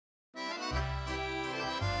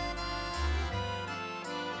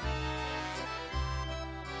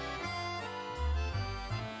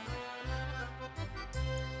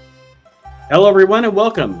Hello, everyone, and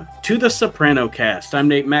welcome to the Sopranocast. I'm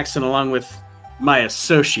Nate Maxson, along with my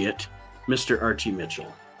associate, Mr. Archie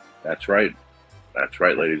Mitchell. That's right. That's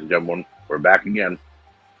right, ladies and gentlemen. We're back again.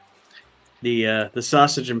 The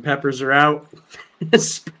sausage and peppers are out.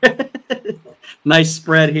 Nice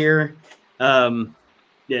spread here. Hey,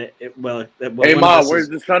 Ma, where's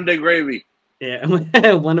the Sunday gravy? Yeah,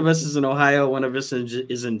 one of us is in Ohio, one of us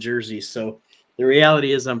is in Jersey. So the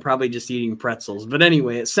reality is I'm probably just eating pretzels. But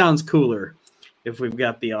anyway, it sounds cooler if we've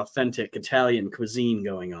got the authentic Italian cuisine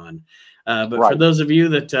going on. But for those of you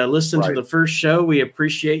that listened to the first show, we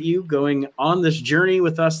appreciate you going on this journey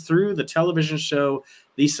with us through the television show,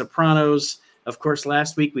 The Sopranos. Of course,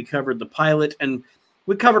 last week we covered the pilot, and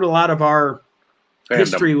we covered a lot of our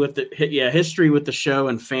history with the show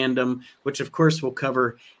and fandom, which of course we'll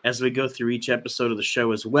cover as we go through each episode of the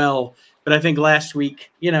show as well. But I think last week,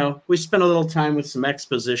 we spent a little time with some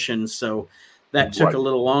exposition, so that took a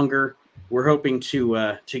little longer. We're hoping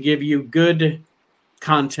to give you good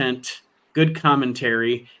content, good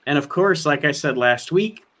commentary, and of course, like I said last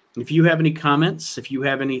week, if you have any comments, if you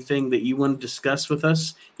have anything that you want to discuss with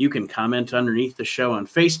us, you can comment underneath the show on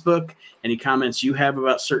Facebook, any comments you have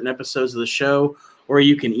about certain episodes of the show, or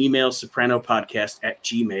you can email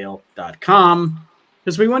sopranopodcast@gmail.com,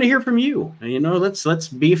 because we want to hear from you. Let's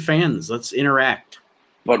be fans. Let's interact.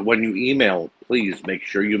 But when you email, please make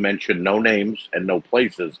sure you mention no names and no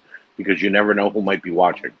places, because you never know who might be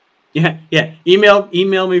watching. Yeah.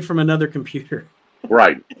 Email me from another computer.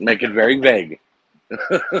 Right. Make it very vague.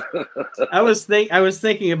 I was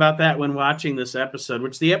thinking about that when watching this episode,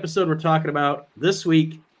 which the episode we're talking about this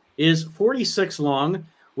week is 46 long,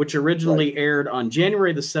 which originally aired on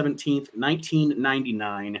January the 17th,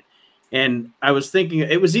 1999. And I was thinking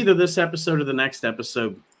it was either this episode or the next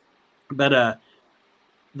episode, but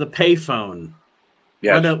the payphone.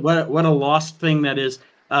 Yes. What a lost thing that is.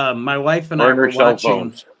 My wife and I were cell watching.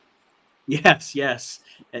 Phones. Yes.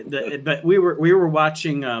 But we were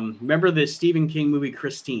watching. Remember the Stephen King movie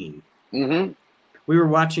Christine? Mm-hmm. We were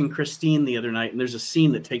watching Christine the other night, and there's a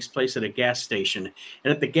scene that takes place at a gas station.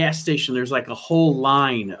 And at the gas station, there's like a whole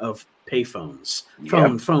line of payphones.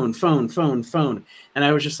 Phone. And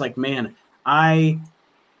I was just like, man, I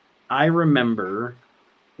remember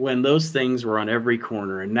when those things were on every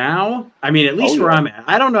corner. And now, at least where I'm at,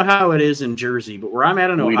 I don't know how it is in Jersey, but where I'm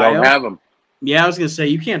at in Ohio, we don't have them. Yeah, I was going to say,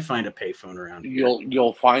 you can't find a payphone around here.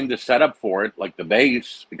 You'll find the setup for it, like the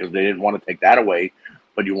base, because they didn't want to take that away,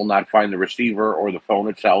 but you will not find the receiver or the phone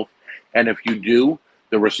itself. And if you do,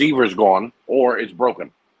 the receiver's gone or it's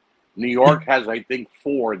broken. New York has, I think,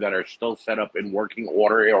 4 that are still set up in working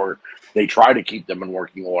order, or they try to keep them in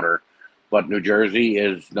working order. But New Jersey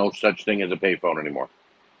is no such thing as a payphone anymore.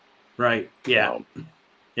 Right. Yeah.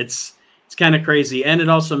 It's kind of crazy, and it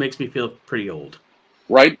also makes me feel pretty old.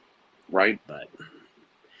 Right. But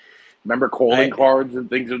remember calling cards and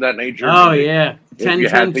things of that nature? Oh, yeah.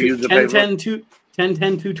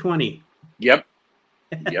 10-10-220. Yep.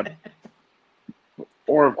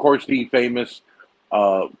 Or, of course, the famous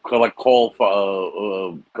collect call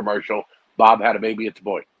commercial, Bob had a baby, it's a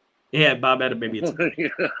boy. Yeah, Bob had a baby, it's a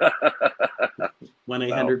boy.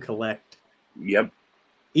 1-800-COLLECT. Yep.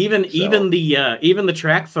 Even the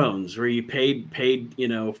track phones where you paid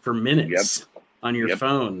for minutes on your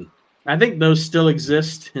phone. I think those still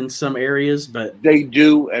exist in some areas, but they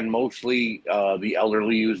do, and mostly the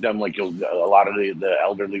elderly use them. Like a lot of the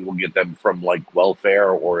elderly will get them from like welfare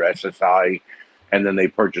or SSI, and then they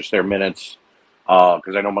purchase their minutes.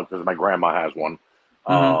 Because I know because my grandma has one,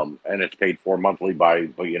 and it's paid for monthly by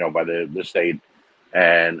the state.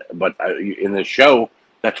 But in this show,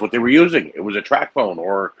 that's what they were using. It was a track phone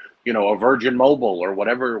or a Virgin Mobile or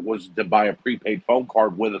whatever it was, to buy a prepaid phone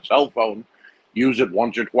card with a cell phone. Use it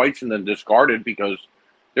once or twice and then discard it, because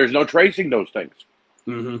there's no tracing those things.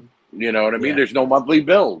 Mm-hmm. You know what I mean? Yeah. There's no monthly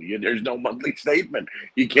bill. There's no monthly statement.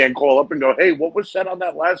 You can't call up and go, hey, what was said on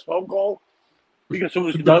that last phone call? Because it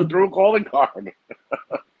was done through a calling card.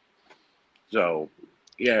 So,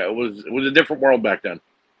 yeah, it was a different world back then.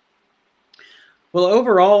 Well,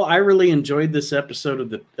 overall, I really enjoyed this episode of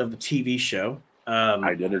the TV show.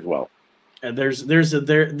 I did as well. This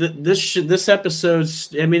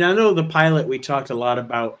episode's. I know the pilot, we talked a lot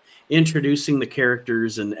about introducing the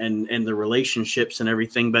characters and the relationships and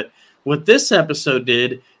everything. But what this episode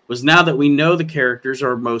did was, now that we know the characters,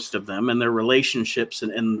 or most of them, and their relationships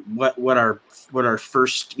and what our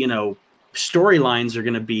first storylines are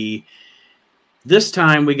going to be, this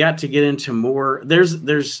time we got to get into more.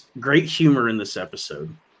 There's great humor in this episode.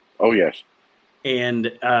 Oh yes.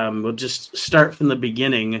 And we'll just start from the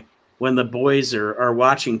beginning, when the boys are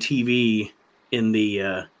watching TV in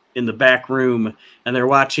the in the back room, and they're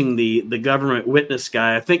watching the government witness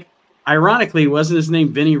guy. I think, ironically, wasn't his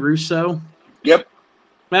name Vinny Russo? Yep.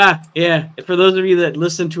 Yeah. For those of you that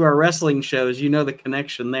listen to our wrestling shows, you know the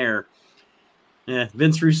connection there. Yeah,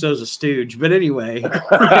 Vince Russo's a stooge. But anyway,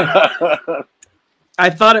 I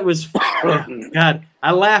thought it was, God,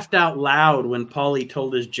 I laughed out loud when Paulie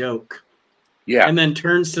told his joke. Yeah. And then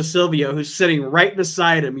turns to Silvio, who's sitting right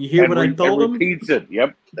beside him. You hear what I told him? Repeats it.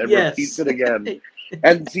 Yep. And yes. Repeats it again.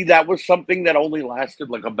 And see, that was something that only lasted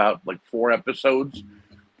about 4 episodes.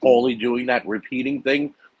 Paulie doing that repeating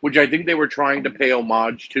thing, which I think they were trying to pay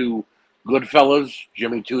homage to Goodfellas,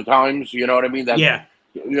 Jimmy Two Times. You know what I mean? Yeah.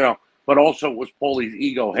 You know, but also it was Paulie's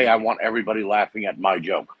ego. Hey, I want everybody laughing at my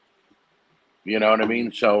joke. You know what I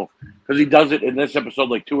mean? So, because he does it in this episode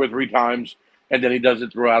like 2 or 3 times, and then he does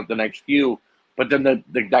it throughout the next few. But then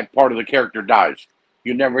that part of the character dies.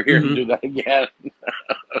 You never hear him do that again.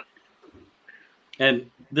 And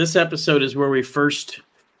this episode is where we first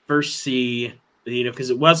see, because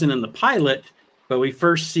it wasn't in the pilot, but we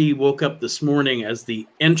first see Woke Up This Morning as the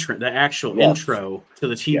actual intro to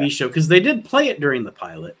the TV show, because they did play it during the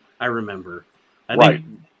pilot. I remember. I think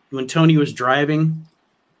when Tony was driving.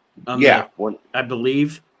 I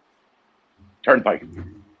believe. Turnpike.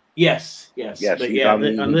 Yes. But on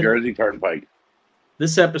the New Jersey Turnpike.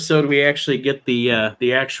 This episode, we actually get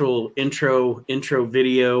the actual intro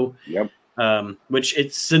video. Yep. Which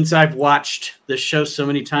since I've watched this show so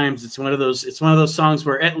many times, it's one of those songs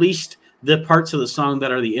where at least the parts of the song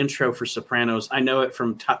that are the intro for Sopranos, I know it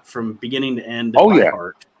from beginning to end by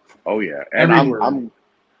heart. Oh yeah, and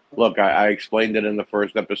look, I explained it in the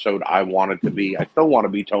first episode. I still want to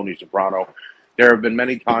be Tony Soprano. There have been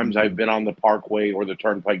many times I've been on the Parkway or the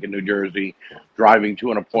Turnpike in New Jersey, driving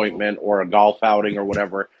to an appointment or a golf outing or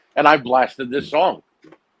whatever, and I blasted this song.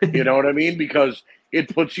 You know what I mean? Because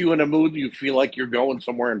it puts you in a mood you feel like you're going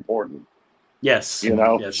somewhere important. Yes. You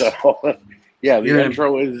know? Yes. So, yeah, the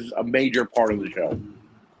intro is a major part of the show.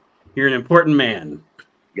 You're an important man.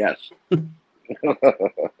 Yes.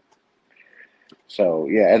 So,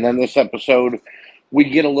 yeah, and then this episode, we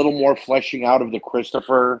get a little more fleshing out of the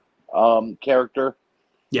Christopher character.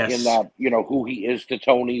 Yes. In that, who he is to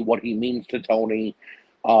Tony, what he means to Tony.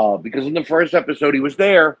 Because in the first episode, he was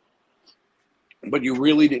there, but you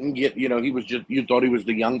really didn't get, you thought he was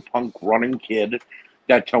the young punk running kid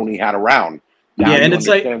that Tony had around. Now and it's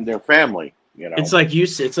like their family. It's like you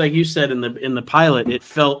said in the pilot. It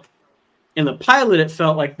felt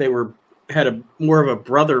like they had more of a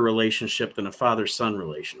brother relationship than a father-son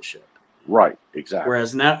relationship. Right, exactly.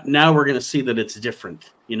 Whereas now we're going to see that it's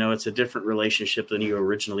different. It's a different relationship than you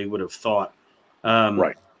originally would have thought.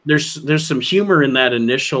 Right. There's some humor in that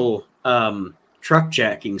initial truck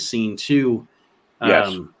jacking scene too.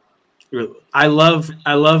 Yes. I love the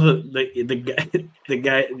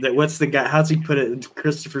guy that what's the guy, how's he put it?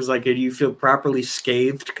 Christopher's like, do you feel properly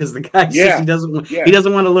scathed? Because the guy says he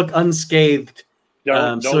doesn't want to look unscathed.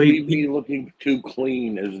 Don't leave me looking too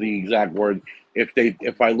clean is the exact word.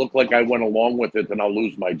 If I look like I went along with it, then I'll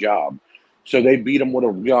lose my job. So they beat him with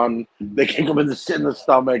a gun. They kick him in the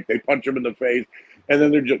stomach. They punch him in the face, and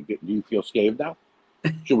then they're just, do you feel scathed now?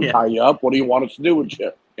 Should we tie you up? What do you want us to do with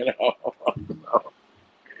you?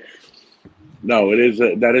 No,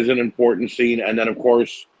 that is an important scene. And then, of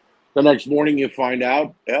course, the next morning you find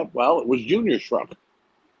out, it was Junior's truck.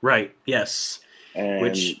 Right, yes.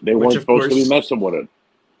 And they weren't supposed to be messing with it.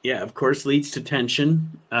 Yeah, of course, leads to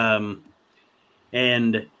tension.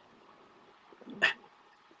 And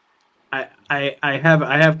I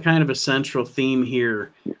have kind of a central theme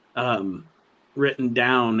here written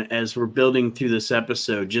down as we're building through this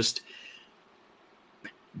episode. Just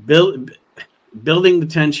building the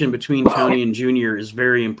tension between Tony and Junior is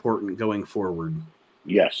very important going forward.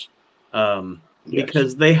 Yes.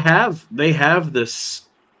 Because they have this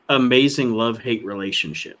amazing love-hate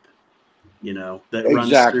relationship, that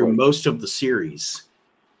runs through most of the series.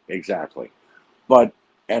 Exactly. But,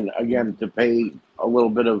 and again, to pay a little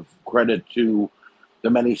bit of credit to the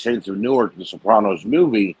Many Saints of Newark, the Sopranos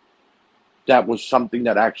movie, that was something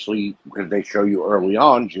that actually, because they show you early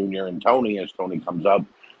on, Junior and Tony, as Tony comes up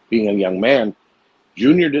being a young man,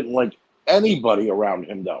 Junior didn't like anybody around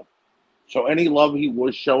him, though. So any love he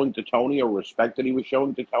was showing to Tony or respect that he was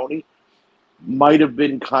showing to Tony might have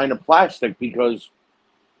been kind of plastic because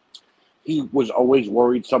he was always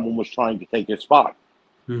worried someone was trying to take his spot.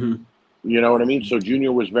 Mm-hmm. You know what I mean? So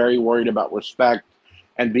Junior was very worried about respect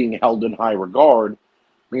and being held in high regard.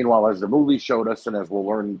 Meanwhile, as the movie showed us, and as we'll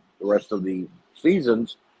learn the rest of the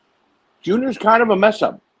seasons, Junior's kind of a mess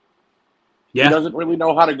up. Yeah. He doesn't really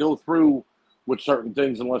know how to go through with certain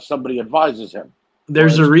things unless somebody advises him.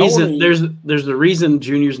 There's a Whereas reason. Tony, There's a reason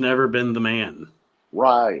Junior's never been the man.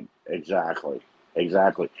 right, exactly.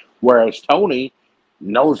 Whereas Tony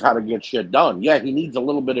knows how to get shit done. Yeah, he needs a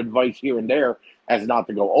little bit of advice here and there as not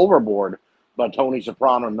to go overboard, but Tony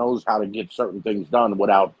Soprano knows how to get certain things done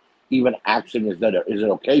without even asking, is it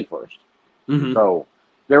okay first? Mm-hmm. So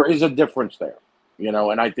there is a difference there,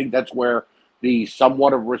 and I think that's where the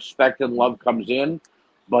somewhat of respect and love comes in,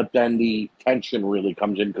 but then the tension really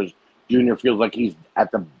comes in because Junior feels like he's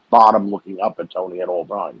at the bottom looking up at Tony at all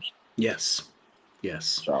times. Yes.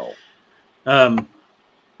 So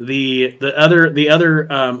the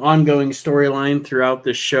other ongoing storyline throughout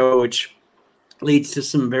this show, which leads to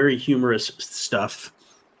some very humorous stuff,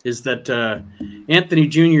 is that Anthony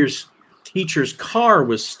Jr.'s teacher's car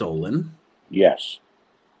was stolen. yes.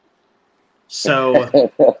 So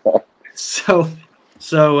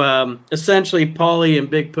essentially, Paulie and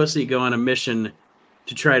Big Pussy go on a mission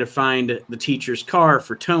to try to find the teacher's car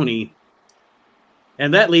for Tony.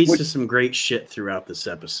 And that leads to some great shit throughout this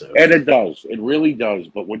episode. And it does. It really does.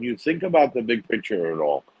 But when you think about the big picture of it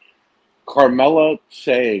all, Carmela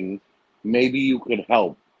saying, maybe you could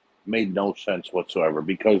help, made no sense whatsoever.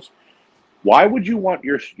 Because why would you want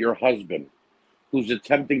your husband, who's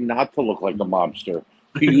attempting not to look like a mobster,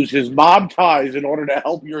 to use his mob ties in order to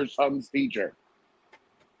help your son's teacher?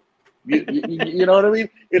 You know what I mean?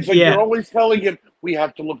 It's like you're always telling him, we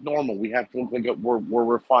have to look normal. We have to look like we're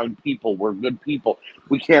refined people. We're good people.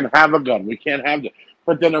 We can't have a gun. We can't have that.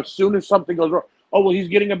 But then as soon as something goes wrong, oh, well, he's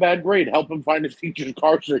getting a bad grade. Help him find his teacher's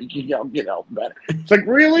car so he can get help better. It's like,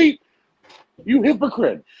 really? You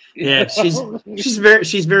hypocrite. Yeah, she's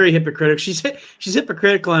very hypocritical. She's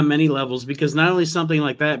hypocritical on many levels because not only something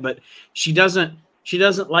like that, but she doesn't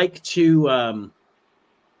like to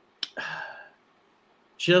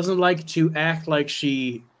act like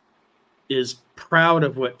she is proud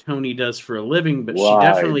of what Tony does for a living, but she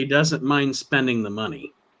definitely doesn't mind spending the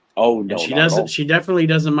money. Oh no, and she definitely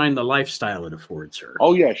doesn't mind the lifestyle it affords her.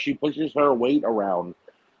 Oh yeah, she pushes her weight around.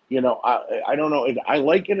 I don't know. I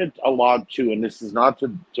liken it a lot too, and this is not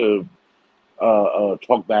to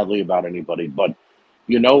talk badly about anybody, but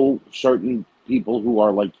certain people who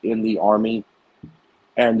are like in the army,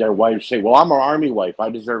 and their wives say, "Well, I'm an army wife. I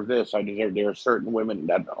deserve this. I deserve." There are certain women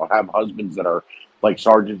that have husbands that are like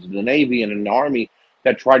sergeants in the Navy and in the Army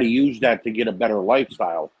that try to use that to get a better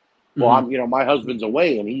lifestyle. Well, my husband's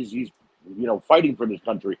away and he's fighting for this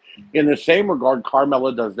country. In the same regard,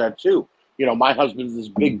 Carmela does that too. My husband's this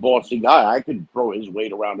big bossy guy. I could throw his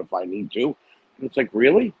weight around if I need to. And it's like,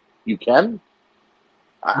 really? You can?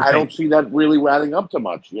 I don't see that really adding up to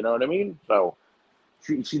much. You know what I mean? So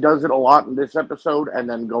she does it a lot in this episode and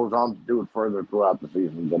then goes on to do it further throughout the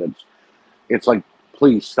seasons. And it's like,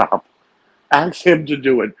 please stop. Ask him to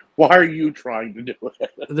do it. Why are you trying to do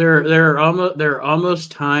it? There are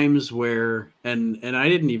almost times where, and I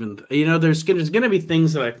didn't even, there's going to be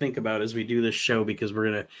things that I think about as we do this show because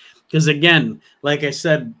again, like I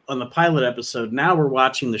said on the pilot episode, now we're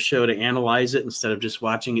watching the show to analyze it instead of just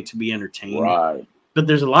watching it to be entertained. Right. But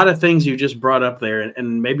there's a lot of things you just brought up there,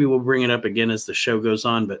 and maybe we'll bring it up again as the show goes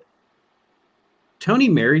on. But Tony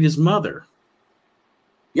married his mother.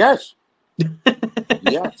 Yes.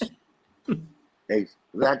 Yes.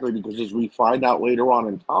 Exactly, because as we find out later on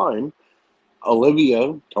in time,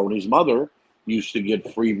 Olivia, Tony's mother, used to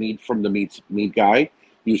get free meat from the meat guy,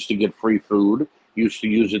 used to get free food, used to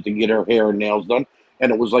use it to get her hair and nails done.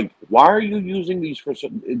 And it was like, why are you using these for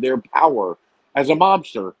their power as a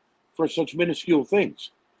mobster for such minuscule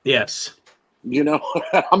things? Yes.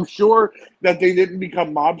 I'm sure that they didn't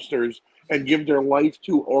become mobsters and give their life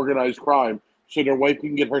to organized crime so their wife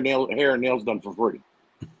can get her hair and nails done for free.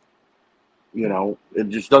 It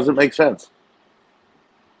just doesn't make sense.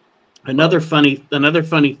 Another funny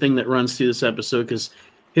thing that runs through this episode, because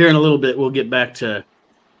here in a little bit we'll get back to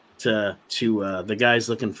the guys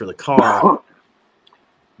looking for the car.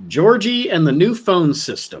 Georgie and the new phone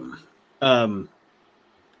system.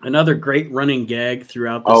 Another great running gag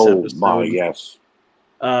throughout this episode. Oh my, yes.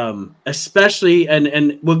 Especially,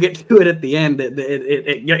 and we'll get to it at the end.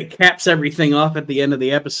 It caps everything off at the end of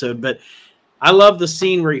the episode, but I love the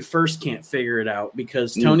scene where he first can't figure it out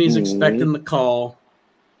because Tony's expecting the call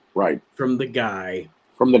from the guy.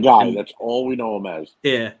 That's all we know him as.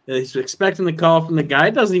 Yeah, he's expecting the call from the guy.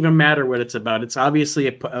 It doesn't even matter what it's about. It's obviously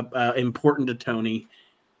important to Tony.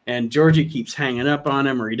 And Georgie keeps hanging up on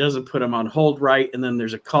him, or he doesn't put him on hold right. And then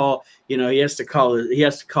there's a call. He has to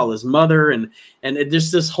call his mother, and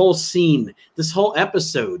just this whole scene, this whole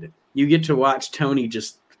episode, you get to watch Tony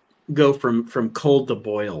just go from cold to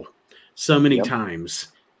boil so many times.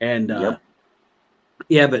 And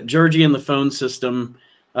but Georgie and the phone system,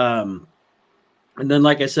 And then,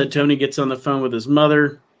 like I said, Tony gets on the phone with his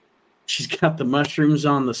mother. She's got the mushrooms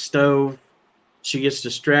on the stove. She gets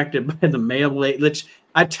distracted by the mail lady. Which,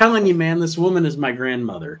 I'm telling you, man, this woman is my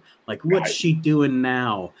grandmother. Like, what's she doing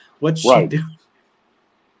now? What's she doing?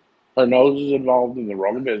 Her nose is involved in the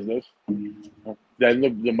wrong business. Then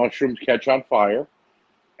the mushrooms catch on fire.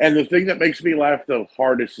 And the thing that makes me laugh the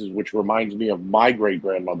hardest is, which reminds me of my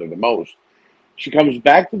great-grandmother the most, she comes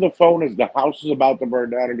back to the phone as the house is about to burn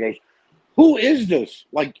down and goes, "Who is this?"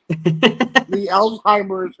 Like, the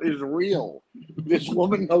Alzheimer's is real. This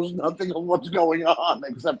woman knows nothing of what's going on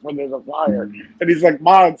except when there's a fire. And he's like,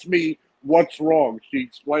 "Ma, it's me. What's wrong?" She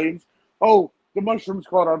explains, "Oh, the mushrooms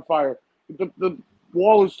caught on fire. The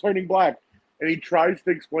wall is turning black." And he tries to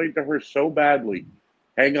explain to her so badly.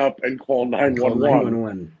 Hang up and call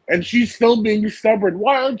 911. And she's still being stubborn.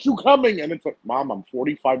 "Why aren't you coming?" And it's like, "Mom, I'm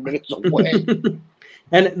 45 minutes away."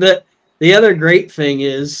 And the other great thing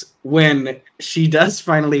is when she does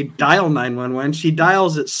finally dial 911, she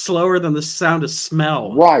dials it slower than the sound of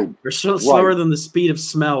smell. Right. Or slower than the speed of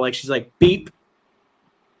smell. Like she's like, beep,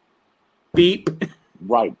 beep.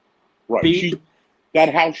 Right. Beep.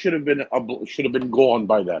 That house should have been gone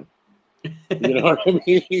by then. You know what I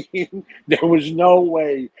mean? There was no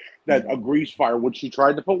way that a grease fire, which she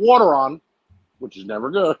tried to put water on, which is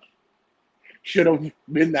never good, should have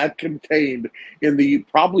been that contained in the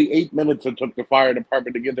probably 8 minutes it took the fire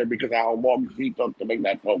department to get there because of how long she took to make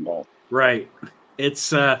that phone call. Right.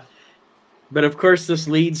 It's but of course this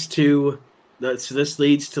leads to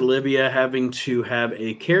Livia having to have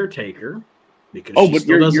a caretaker because but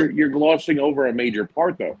you're glossing over a major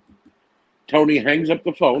part though. Tony hangs up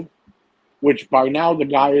the phone, which by now the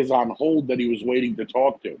guy is on hold that he was waiting to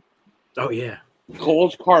talk to. Oh, yeah.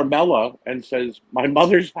 Calls Carmela and says, "My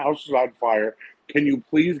mother's house is on fire. Can you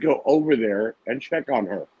please go over there and check on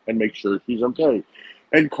her and make sure she's okay?"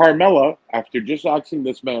 And Carmela, after just asking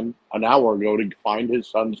this man an hour ago to find his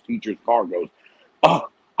son's teacher's car, goes, "Oh,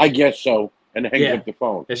 I guess so," and hangs up the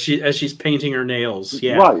phone. As she's painting her nails.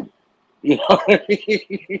 Yeah. Right. You know what I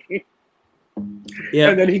mean? Yeah.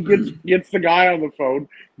 And then he gets the guy on the phone,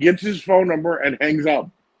 gets his phone number, and hangs up.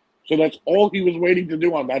 So that's all he was waiting to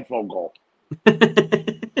do on that phone call.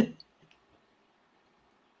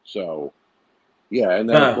 So, yeah, and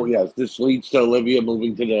then this leads to Olivia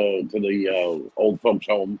moving to the old folks'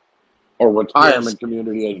 home or retirement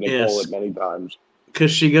community, as they call it many times.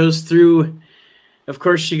 Because she goes through, of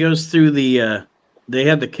course, the. They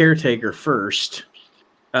had the caretaker first.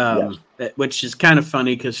 Which is kind of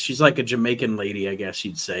funny because she's like a Jamaican lady, I guess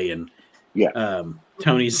you'd say. And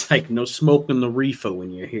Tony's like, "No smoking the reefer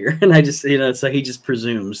when you're here." And I just, it's like he just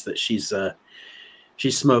presumes that she's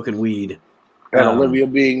smoking weed. And Olivia,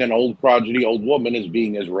 being an old prodigy, old woman, is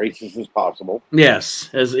being as racist as possible.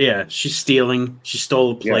 Yes, she's stealing. She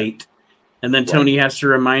stole a plate. And then Tony has to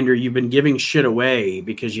remind her, "You've been giving shit away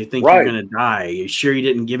because you think you're going to die. You sure you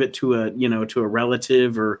didn't give it to a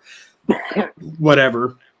relative or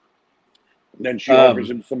whatever?" Then she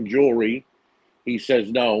offers him some jewelry. He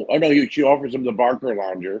says no. Oh, no, she offers him the Barker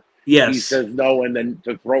lounger. Yes. He says no, and then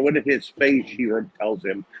to throw it in his face, she tells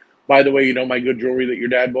him, "By the way, you know my good jewelry that your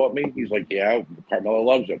dad bought me?" He's like, "Yeah, Carmela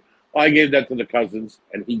loves it." "Well, I gave that to the cousins,"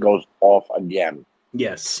 and he goes off again.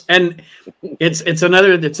 Yes, and it's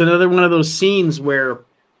another one of those scenes where,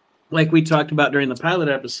 like we talked about during the pilot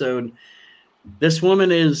episode, this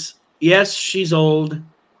woman is, yes, she's old.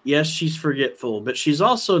 Yes, she's forgetful, but she's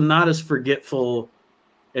also not as forgetful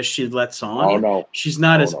as she lets on. Oh, no. She's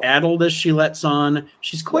not as addled as she lets on.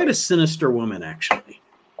 She's quite a sinister woman, actually.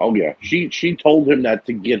 Oh, yeah. She told him that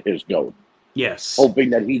to get his goat. Yes. Hoping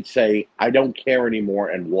that he'd say, "I don't care anymore,"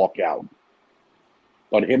 and walk out.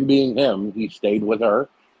 But him being him, he stayed with her,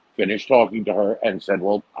 finished talking to her, and said,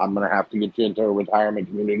 "Well, I'm going to have to get you into a retirement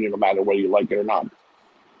community no matter whether you like it or not."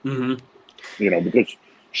 Mm-hmm. Because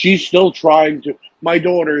she's still trying to... My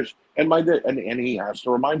daughters and he has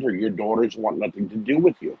to remind her, "Your daughters want nothing to do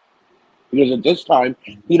with you." Because at this time,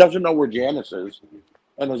 he doesn't know where Janice is.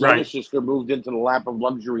 And his other sister moved into the lap of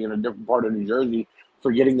luxury in a different part of New Jersey,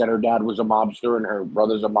 forgetting that her dad was a mobster and her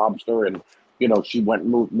brother's a mobster. And, she went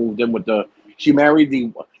and moved in with she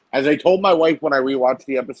married as I told my wife when I rewatched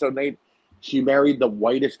the episode, Nate, she married the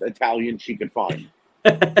whitest Italian she could find.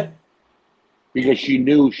 Because she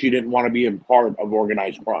knew she didn't want to be a part of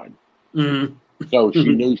organized crime. Mm-hmm. So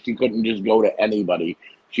she knew she couldn't just go to anybody.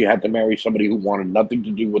 She had to marry somebody who wanted nothing to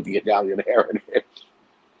do with the Italian heritage.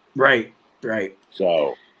 Right.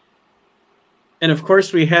 So, and of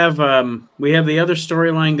course we have the other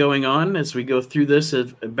storyline going on as we go through this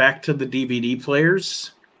back to the DVD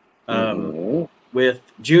players, with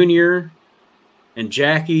Junior and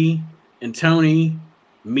Jackie and Tony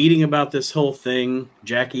meeting about this whole thing.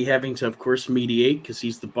 Jackie having to, of course, mediate because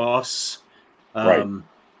he's the boss. Right.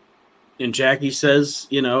 And Jackie says,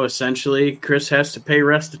 essentially, Chris has to pay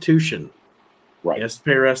restitution. Right. He has to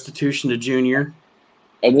pay restitution to Junior.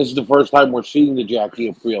 And this is the first time we're seeing the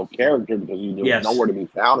Jackie Aprile character because he was nowhere to be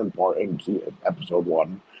found in episode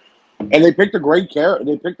 1. And they picked a great character.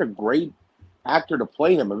 They picked a great actor to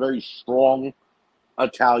play him, a very strong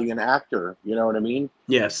Italian actor. You know what I mean?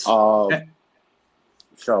 Yes. So,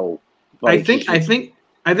 I think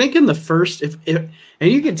in the first, if and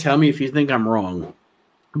you can tell me if you think I'm wrong,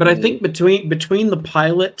 but I think between the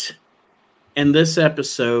pilot and this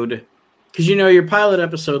episode, because your pilot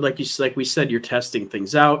episode, like we said, you're testing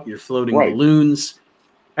things out, you're floating balloons.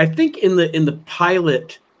 I think in the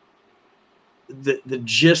pilot, the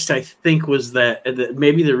gist I think was that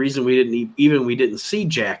maybe the reason we didn't see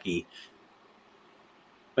Jackie,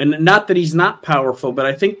 and not that he's not powerful, but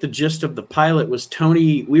I think the gist of the pilot was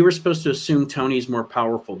Tony. We were supposed to assume Tony's more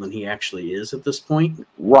powerful than he actually is at this point.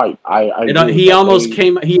 Right. He almost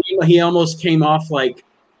came off like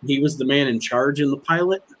he was the man in charge in the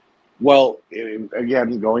pilot. Well,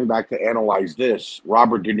 again, going back to analyze this,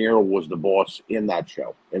 Robert De Niro was the boss in that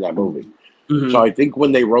show, in that movie. Mm-hmm. So I think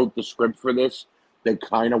when they wrote the script for this, they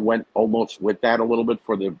kind of went almost with that a little bit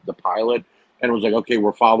for the pilot. And it was like, okay,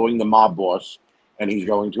 we're following the mob boss, and he's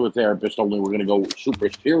going to a therapist, only we're going to go super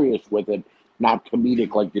serious with it, not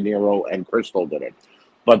comedic like De Niro and Crystal did it.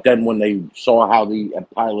 But then when they saw how the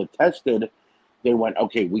pilot tested, they went,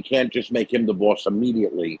 okay, we can't just make him the boss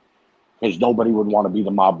immediately, because nobody would want to be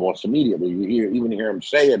the mob boss immediately. You even hear him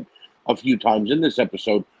say it a few times in this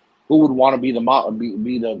episode. Who would want to be the mob,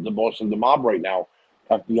 be the boss of the mob right now?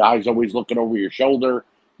 FBI's always looking over your shoulder.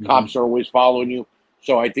 Mm-hmm. Cops are always following you.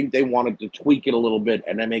 So I think they wanted to tweak it a little bit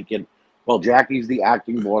and then make it, well, Jackie's the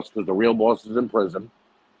acting boss because the real boss is in prison.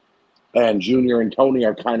 And Junior and Tony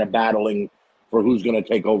are kind of battling for who's going to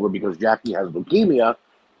take over because Jackie has leukemia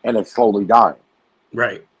and it's slowly dying.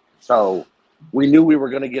 Right. So we knew we were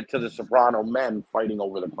going to get to the Soprano men fighting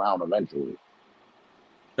over the crown eventually.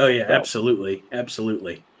 Oh, yeah, absolutely.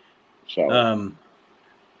 Absolutely. So,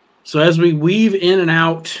 so as we weave in and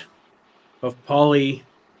out of Paulie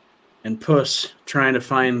and Puss trying to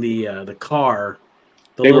find the car,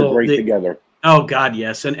 they were great together. Oh God,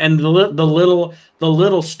 yes, and the little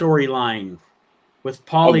storyline with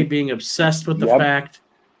Paulie being obsessed with the fact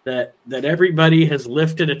that everybody has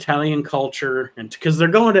lifted Italian culture, and because they're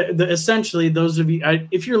going to essentially, those of you,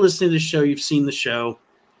 if you're listening to the show, you've seen the show,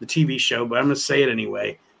 the TV show, but I'm going to say it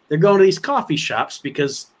anyway. They're going to these coffee shops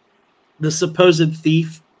because the supposed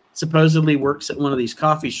thief supposedly works at one of these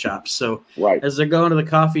coffee shops. So as they're going to the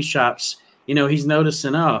coffee shops, he's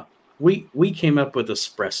noticing, we came up with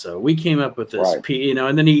espresso. We came up with this,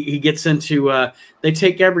 and then he gets into, they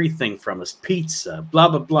take everything from us, pizza, blah,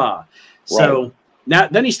 blah, blah. So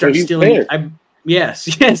then he starts stealing. Yes,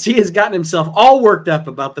 he has gotten himself all worked up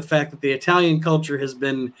about the fact that the Italian culture has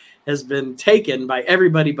been taken by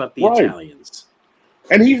everybody but the Italians.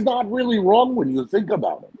 And he's not really wrong when you think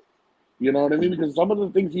about it. You know what I mean? Because some of the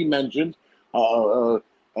things he mentioned, the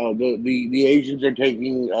Asians are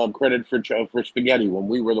taking credit for spaghetti when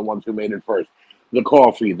we were the ones who made it first. The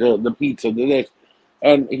coffee, the pizza, this,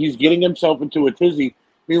 and he's getting himself into a tizzy.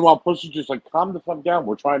 Meanwhile, Puss is just like, calm the fuck down.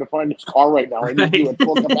 We're trying to find this car right now. I need you at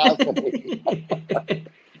full capacity.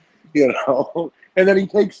 And then he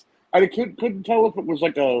takes. I couldn't tell if it was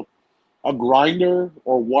like a grinder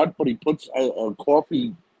or what, but he puts a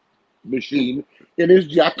coffee machine in his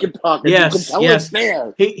jacket pocket. Yes, you can tell it's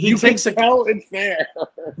there. He takes tell it's there.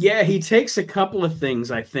 Yeah, he takes a couple of things,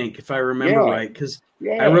 I think, if I remember right, because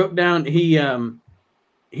I wrote down he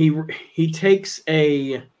takes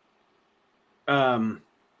a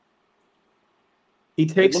he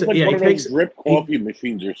takes drip coffee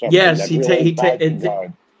machines or something. Yes, he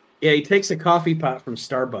takes a coffee pot from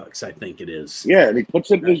Starbucks, I think it is. Yeah, and he puts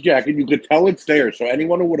it in his jacket. You could tell it's there. So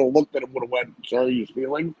anyone who would have looked at it would have went, "Sir, are you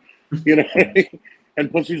stealing?" And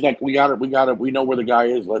Pussy's like, "We got it. We know where the guy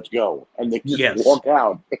is. Let's go." And they just walk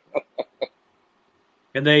out.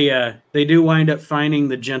 And they do wind up finding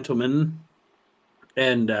the gentleman,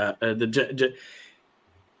 and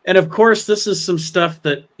and of course, this is some stuff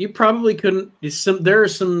that you probably couldn't. There are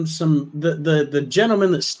some the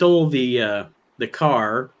gentlemen that stole the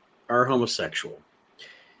car are homosexual.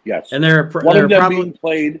 Yes, and they're one of them being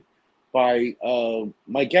played by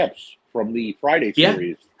Mike Epps from the Friday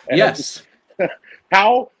series. And yes.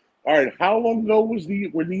 How long ago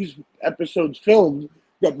were these episodes filmed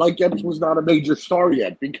that Mike Epps was not a major star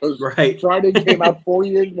yet? Because Friday came out 4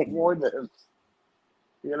 years before this.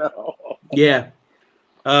 Yeah.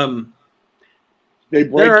 They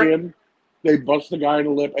break in. They bust the guy in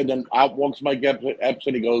the lip, and then out walks Mike Epps,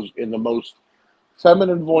 and he goes in the most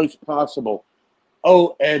feminine voice possible,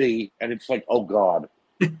 "Oh, Eddie," and it's like, oh God.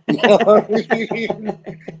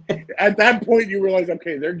 At that point, you realize,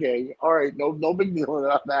 okay, they're gay. All right, no big deal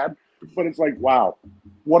about that. But it's like, wow,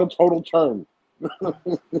 what a total turn.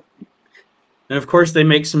 And of course, they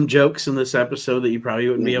make some jokes in this episode that you probably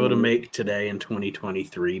wouldn't be able to make today in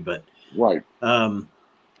 2023. But right, oh,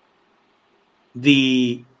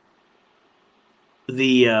 I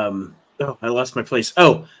lost my place.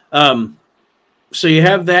 So you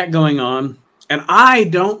have that going on, and I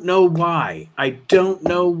don't know why. I don't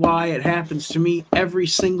know why it happens to me every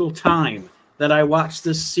single time that I watch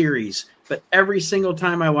this series. But every single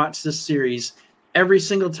time I watch this series, every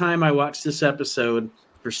single time I watch this episode,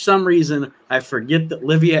 for some reason, I forget that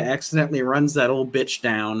Livia accidentally runs that old bitch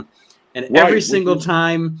down. And every single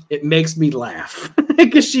time, it makes me laugh.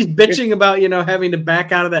 Because she's bitching about, having to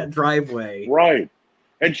back out of that driveway. Right.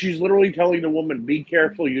 And she's literally telling the woman, be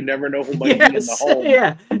careful, you never know who might be in the home.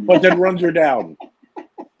 Yeah. But then runs her down.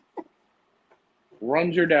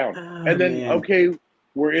 And then, okay,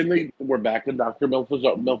 we're back in Dr.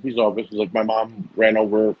 Milfy's office. It's like, my mom ran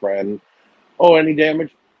over her friend. Oh, any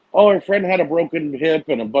damage? Oh, her friend had a broken hip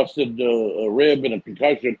and a busted rib and a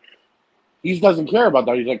concussion. He doesn't care about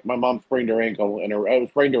that. He's like, my mom sprained her ankle and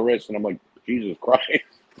sprained her wrist. And I'm like, Jesus Christ.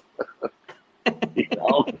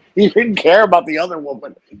 He didn't care about the other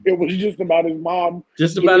woman. It was just about his mom.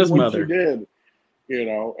 Just about his mother. She did,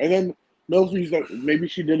 And then Milfy's like, maybe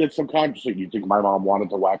she did it subconsciously. You think my mom wanted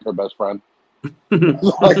to whack her best friend?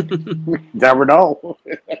 Like, never know.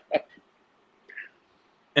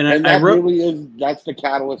 And that that's the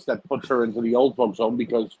catalyst that puts her into the old folks home,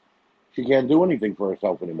 because she can't do anything for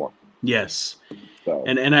herself anymore. Yes. So.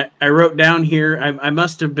 And I wrote down here, I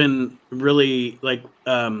must have been really like,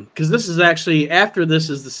 because this is actually, after this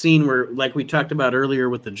is the scene where, like we talked about earlier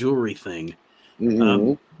with the jewelry thing.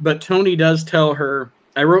 But Tony does tell her,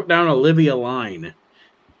 I wrote down Olivia line,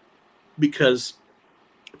 because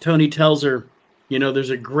Tony tells her, there's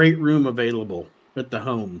a great room available at the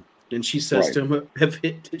home. And she says to him,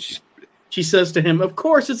 she says to him, of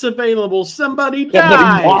course it's available. Somebody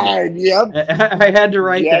died. Yep. I had to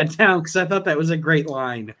write that down because I thought that was a great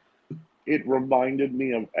line. It reminded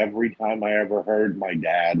me of every time I ever heard my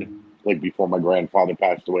dad, like before my grandfather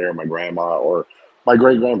passed away, or my grandma, or my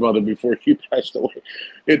great-grandmother before she passed away.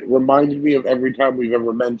 It reminded me of every time we've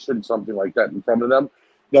ever mentioned something like that in front of them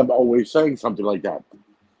always saying something like that.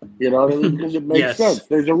 You know what I mean? Because it makes sense.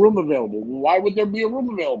 There's a room available. Why would there be a room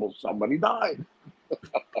available? Somebody died.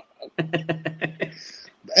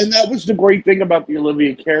 And that was the great thing about the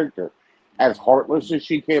Olivia character. As heartless as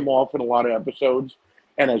she came off in a lot of episodes,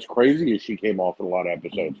 and as crazy as she came off in a lot of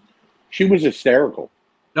episodes, she was hysterical.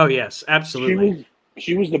 Oh, yes, absolutely.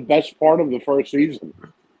 She was the best part of the first season.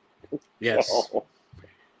 Yes. So.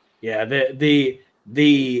 Yeah, the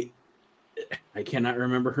I cannot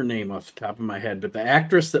remember her name off the top of my head, but the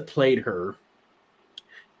actress that played her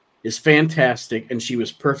is fantastic, and she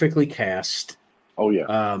was perfectly cast. Oh, yeah.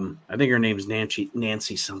 I think her name's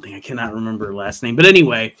Nancy something. I cannot remember her last name. But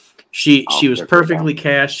anyway, she was perfectly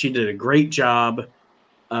cast. She did a great job.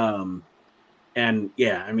 And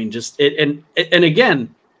yeah, I mean, just it, and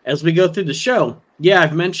again, as we go through the show, yeah,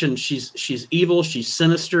 I've mentioned she's evil, she's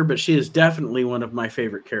sinister, but she is definitely one of my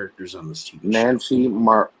favorite characters on this TV show. Nancy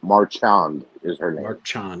Marchand is her name.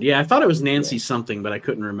 Marchand. Yeah, I thought it was Nancy something, but I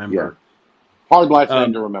couldn't remember. Yeah. Hard last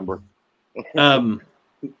name to remember.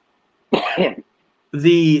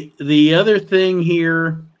 The other thing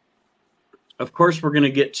here, of course, we're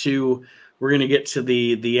gonna get to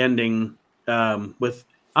the ending with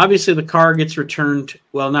obviously the car gets returned.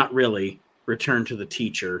 Well, not really returned to the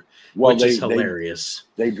teacher, which is hilarious.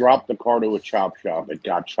 They dropped the car to a chop shop. It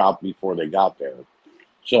got chopped before they got there.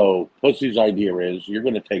 So Pussy's idea is, you're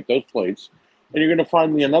going to take those plates and you're going to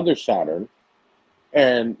find me another Saturn,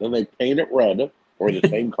 and then they paint it red or the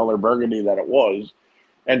same color burgundy that it was,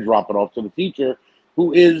 and drop it off to the teacher,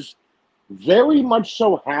 who is very much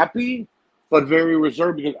so happy, but very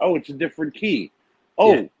reserved because, oh, it's a different key.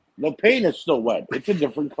 Oh, the paint is still wet. It's a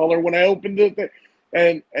different color when I opened it.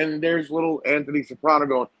 And there's little Anthony Soprano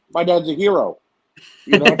going, my dad's a hero.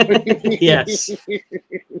 You know? Yes.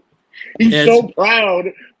 He's so proud,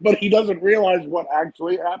 but he doesn't realize what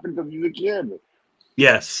actually happened because he's a kid.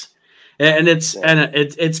 Yes. And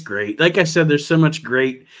it's great. Like I said, there's so much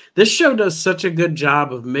great. This show does such a good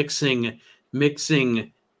job of mixing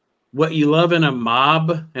what you love in a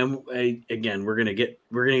mob, and again, we're gonna get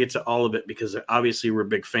to all of it because obviously we're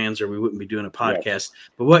big fans, or we wouldn't be doing a podcast. Yes.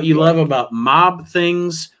 But what you love about mob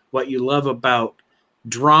things, what you love about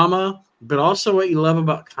drama, but also what you love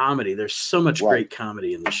about comedy. There's so much Right. great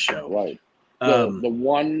comedy in this show. Right. The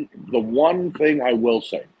one thing I will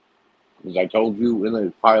say, because I told you in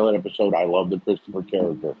the pilot episode, I love the Christopher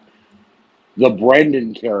character. The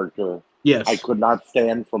Brendan character, Yes, I could not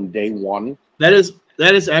stand from day one. that is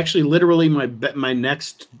actually literally my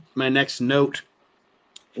next note.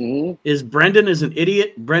 Mm-hmm. Is Brendan is an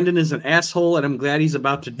idiot. Brendan is an asshole, and I'm glad he's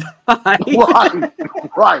about to die. Right,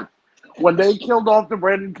 right. When they killed off the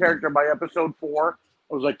Brendan character by episode 4,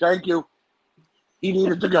 I was like, thank you. He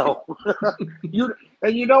needed to go. You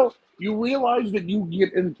realize that you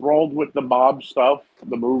get enthralled with the mob stuff,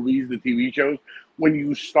 the movies, the TV shows, when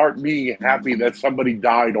you start being happy that somebody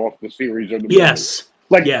died off the series or the movie. Yes.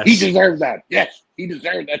 Like, Yes. he deserved that. Yes, he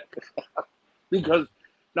deserved that. Because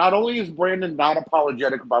not only is Brandon not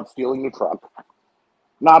apologetic about stealing the truck,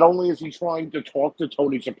 not only is he trying to talk to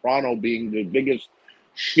Tony Soprano being the biggest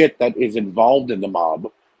shit that is involved in the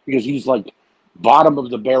mob, because he's like bottom of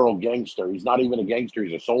the barrel gangster. He's not even a gangster,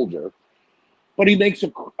 he's a soldier. But he makes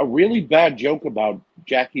a really bad joke about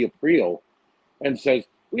Jackie Aprile and says,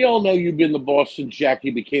 we all know you've been the boss since Jackie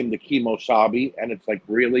became the Kimosabi. And it's like,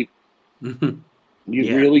 really? You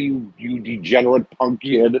degenerate punk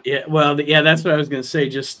kid. Yeah, well, that's what I was going to say.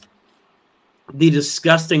 Just the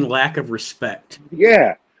disgusting lack of respect.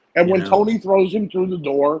 Yeah. And You when know? Tony throws him through the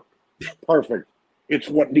door, perfect. It's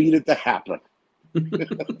what needed to happen. And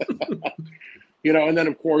then,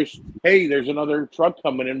 of course, hey, there's another truck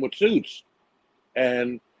coming in with suits.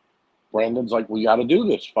 And Brandon's like, we got to do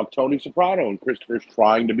this. Fuck Tony Soprano. And Christopher's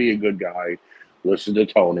trying to be a good guy. Listen to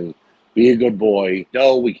Tony. Be a good boy.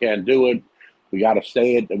 No, we can't do it. We got to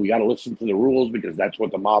say it. And we got to listen to the rules because that's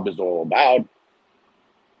what the mob is all about.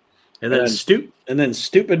 And then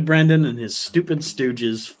stupid Brendan and his stupid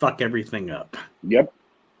stooges fuck everything up. Yep.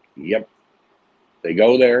 They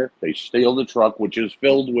go there. They steal the truck, which is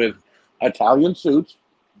filled with Italian suits.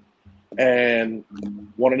 And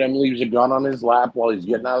one of them leaves a gun on his lap while he's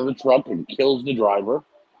getting out of the truck and kills the driver.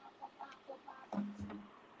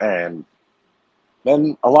 And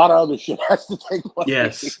then a lot of other shit has to take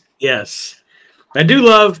place. Yes. I do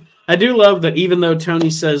love that even though Tony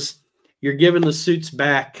says you're giving the suits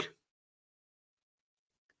back,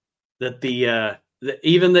 that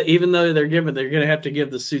even though they're going to have to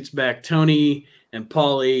give the suits back, Tony and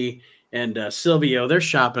Paulie and Silvio, they're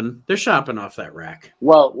shopping off that rack.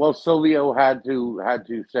 Well, Silvio had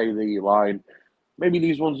to say the line, maybe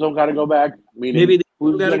these ones don't got to go back. Meaning, Maybe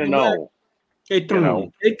who's going to know? Hey,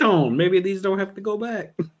 Tone, maybe these don't have to go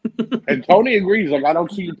back. And Tony agrees. Like, I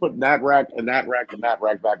don't see you putting that rack and that rack and that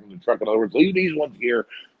rack back in the truck. In other words, leave these ones here.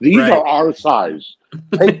 These are our size.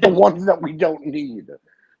 Take the ones that we don't need.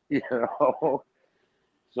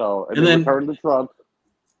 So, and then return the truck.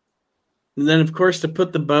 And then, of course, to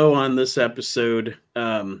put the bow on this episode,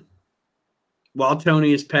 while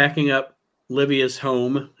Tony is packing up Livia's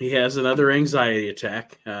home, he has another anxiety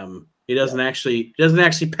attack. He doesn't actually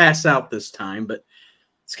pass out this time, but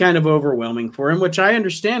it's kind of overwhelming for him, which I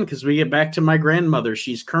understand because we get back to my grandmother.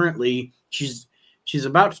 She's about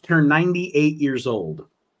to turn 98 years old.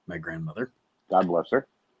 My grandmother, God bless her,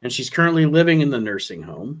 and she's currently living in the nursing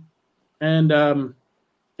home. And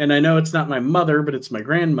I know it's not my mother, but it's my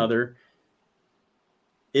grandmother.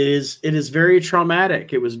 It is very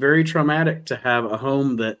traumatic. It was very traumatic to have a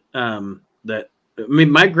home that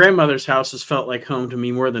my grandmother's house has felt like home to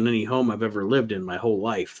me more than any home I've ever lived in my whole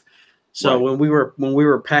life. So when we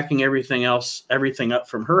were packing everything up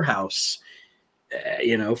from her house,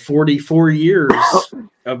 44 years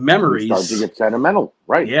of memories. Start to get sentimental,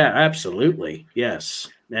 right? Yeah, absolutely. Yes.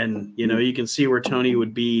 And, you can see where Tony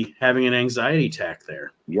would be having an anxiety attack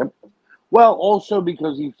there. Yep. Well, also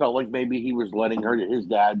because he felt like maybe he was letting his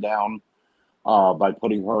dad down by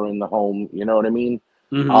putting her in the home. You know what I mean?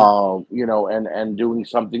 Mm-hmm. And doing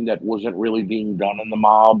something that wasn't really being done in the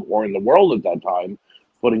mob or in the world at that time,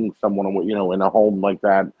 putting someone, in a home like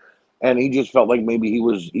that. And he just felt like maybe he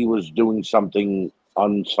was doing something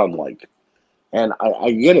unsunlike. And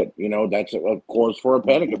I get it. That's a cause for a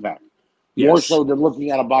panic attack. Yes. More so than looking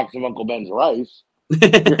at a box of Uncle Ben's rice. You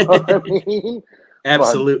know what I mean?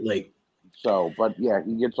 Absolutely. But yeah,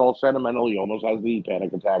 he gets all sentimental. He almost has the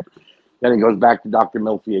panic attack. Then he goes back to Dr.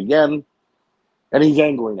 Milfy again, and he's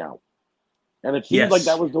angry now. And it seems like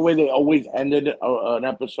that was the way they always ended an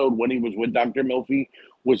episode when he was with Dr. Milfy,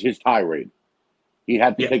 was his tirade. He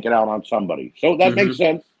had to take it out on somebody. So that makes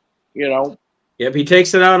sense, Yep, he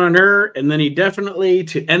takes it out on her, and then he definitely,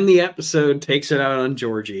 to end the episode, takes it out on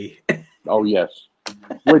Georgie. Oh, yes.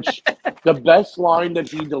 Which, the best line that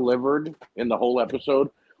he delivered in the whole episode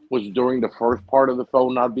was during the first part of the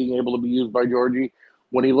phone not being able to be used by Georgie,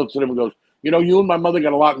 when he looks at him and goes, You know, you and my mother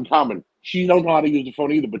got a lot in common. She don't know how to use the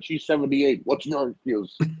phone either, but she's 78. What's your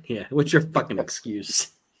excuse? Yeah, what's your fucking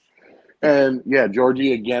excuse? And yeah,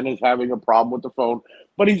 Georgie again is having a problem with the phone,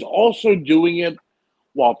 but he's also doing it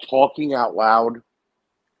while talking out loud.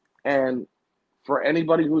 And for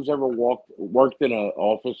anybody who's ever worked in an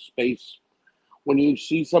office space, when you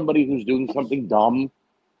see somebody who's doing something dumb,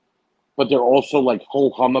 but they're also like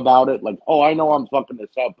ho hum about it, like, oh, I know I'm fucking this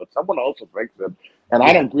up, but someone else will fix it, and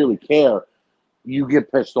I don't really care. You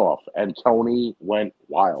get pissed off, and Tony went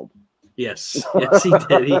wild. Yes, he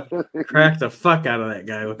did. He cracked the fuck out of that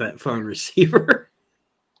guy with that phone receiver.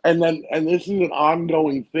 And this is an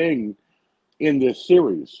ongoing thing in this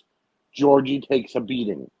series. Georgie takes a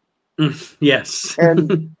beating. Yes.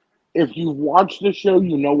 And if you've watched the show,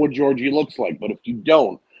 you know what Georgie looks like. But if you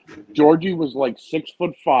don't, Georgie was like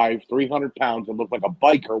 6'5", 300 pounds, and looked like a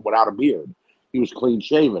biker without a beard. He was clean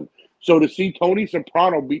shaven. So to see Tony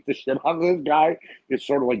Soprano beat the shit out of this guy, it's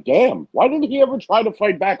sort of like, damn, why didn't he ever try to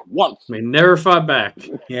fight back once? He never fought back.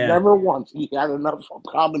 Yeah. Never once. He had enough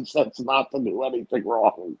common sense not to do anything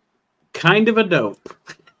wrong. Kind of a dope.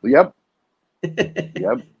 Yep.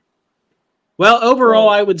 Yep. Well, overall,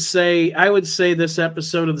 I would say this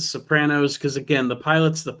episode of The Sopranos, because again, the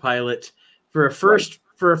pilot's the pilot. For a first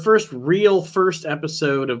real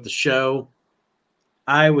episode of the show,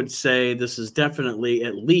 I would say this is definitely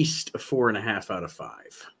at least a 4.5 out of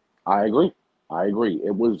 5. I agree.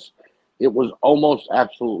 It was almost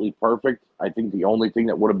absolutely perfect. I think the only thing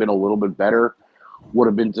that would have been a little bit better would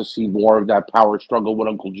have been to see more of that power struggle with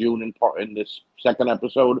Uncle June in this second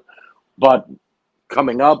episode. But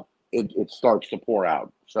coming up, it starts to pour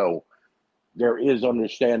out. So there is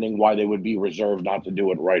understanding why they would be reserved not to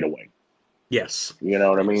do it right away. Yes. You know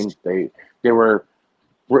what I mean? They were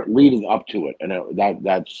leading up to it, and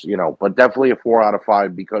that's, you know, but definitely a 4 out of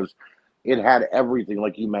 5 because it had everything,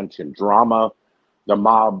 like you mentioned, drama, the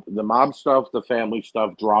mob stuff, the family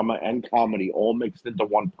stuff, drama and comedy all mixed into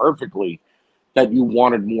one perfectly, that you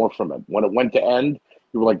wanted more from it. When it went to end,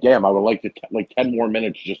 you were like, damn, I would like to like 10 more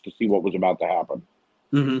minutes just to see what was about to happen.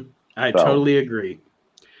 Mm-hmm. I totally agree.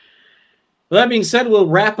 Well, that being said, we'll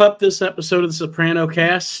wrap up this episode of the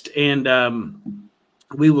Sopranocast, and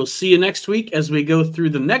we will see you next week as we go through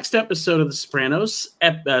the next episode of The Sopranos,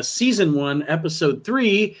 Season 1, Episode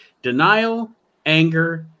 3, Denial,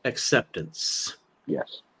 Anger, Acceptance.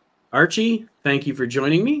 Yes. Archie, thank you for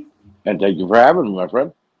joining me. And thank you for having me, my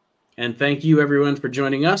friend. And thank you, everyone, for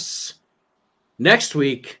joining us. Next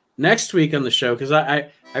week on the show, because I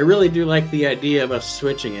really do like the idea of us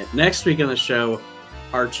switching it. Next week on the show,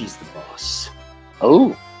 Archie's the boss.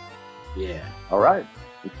 Oh. Yeah. All right.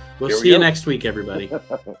 We'll see you next week, everybody.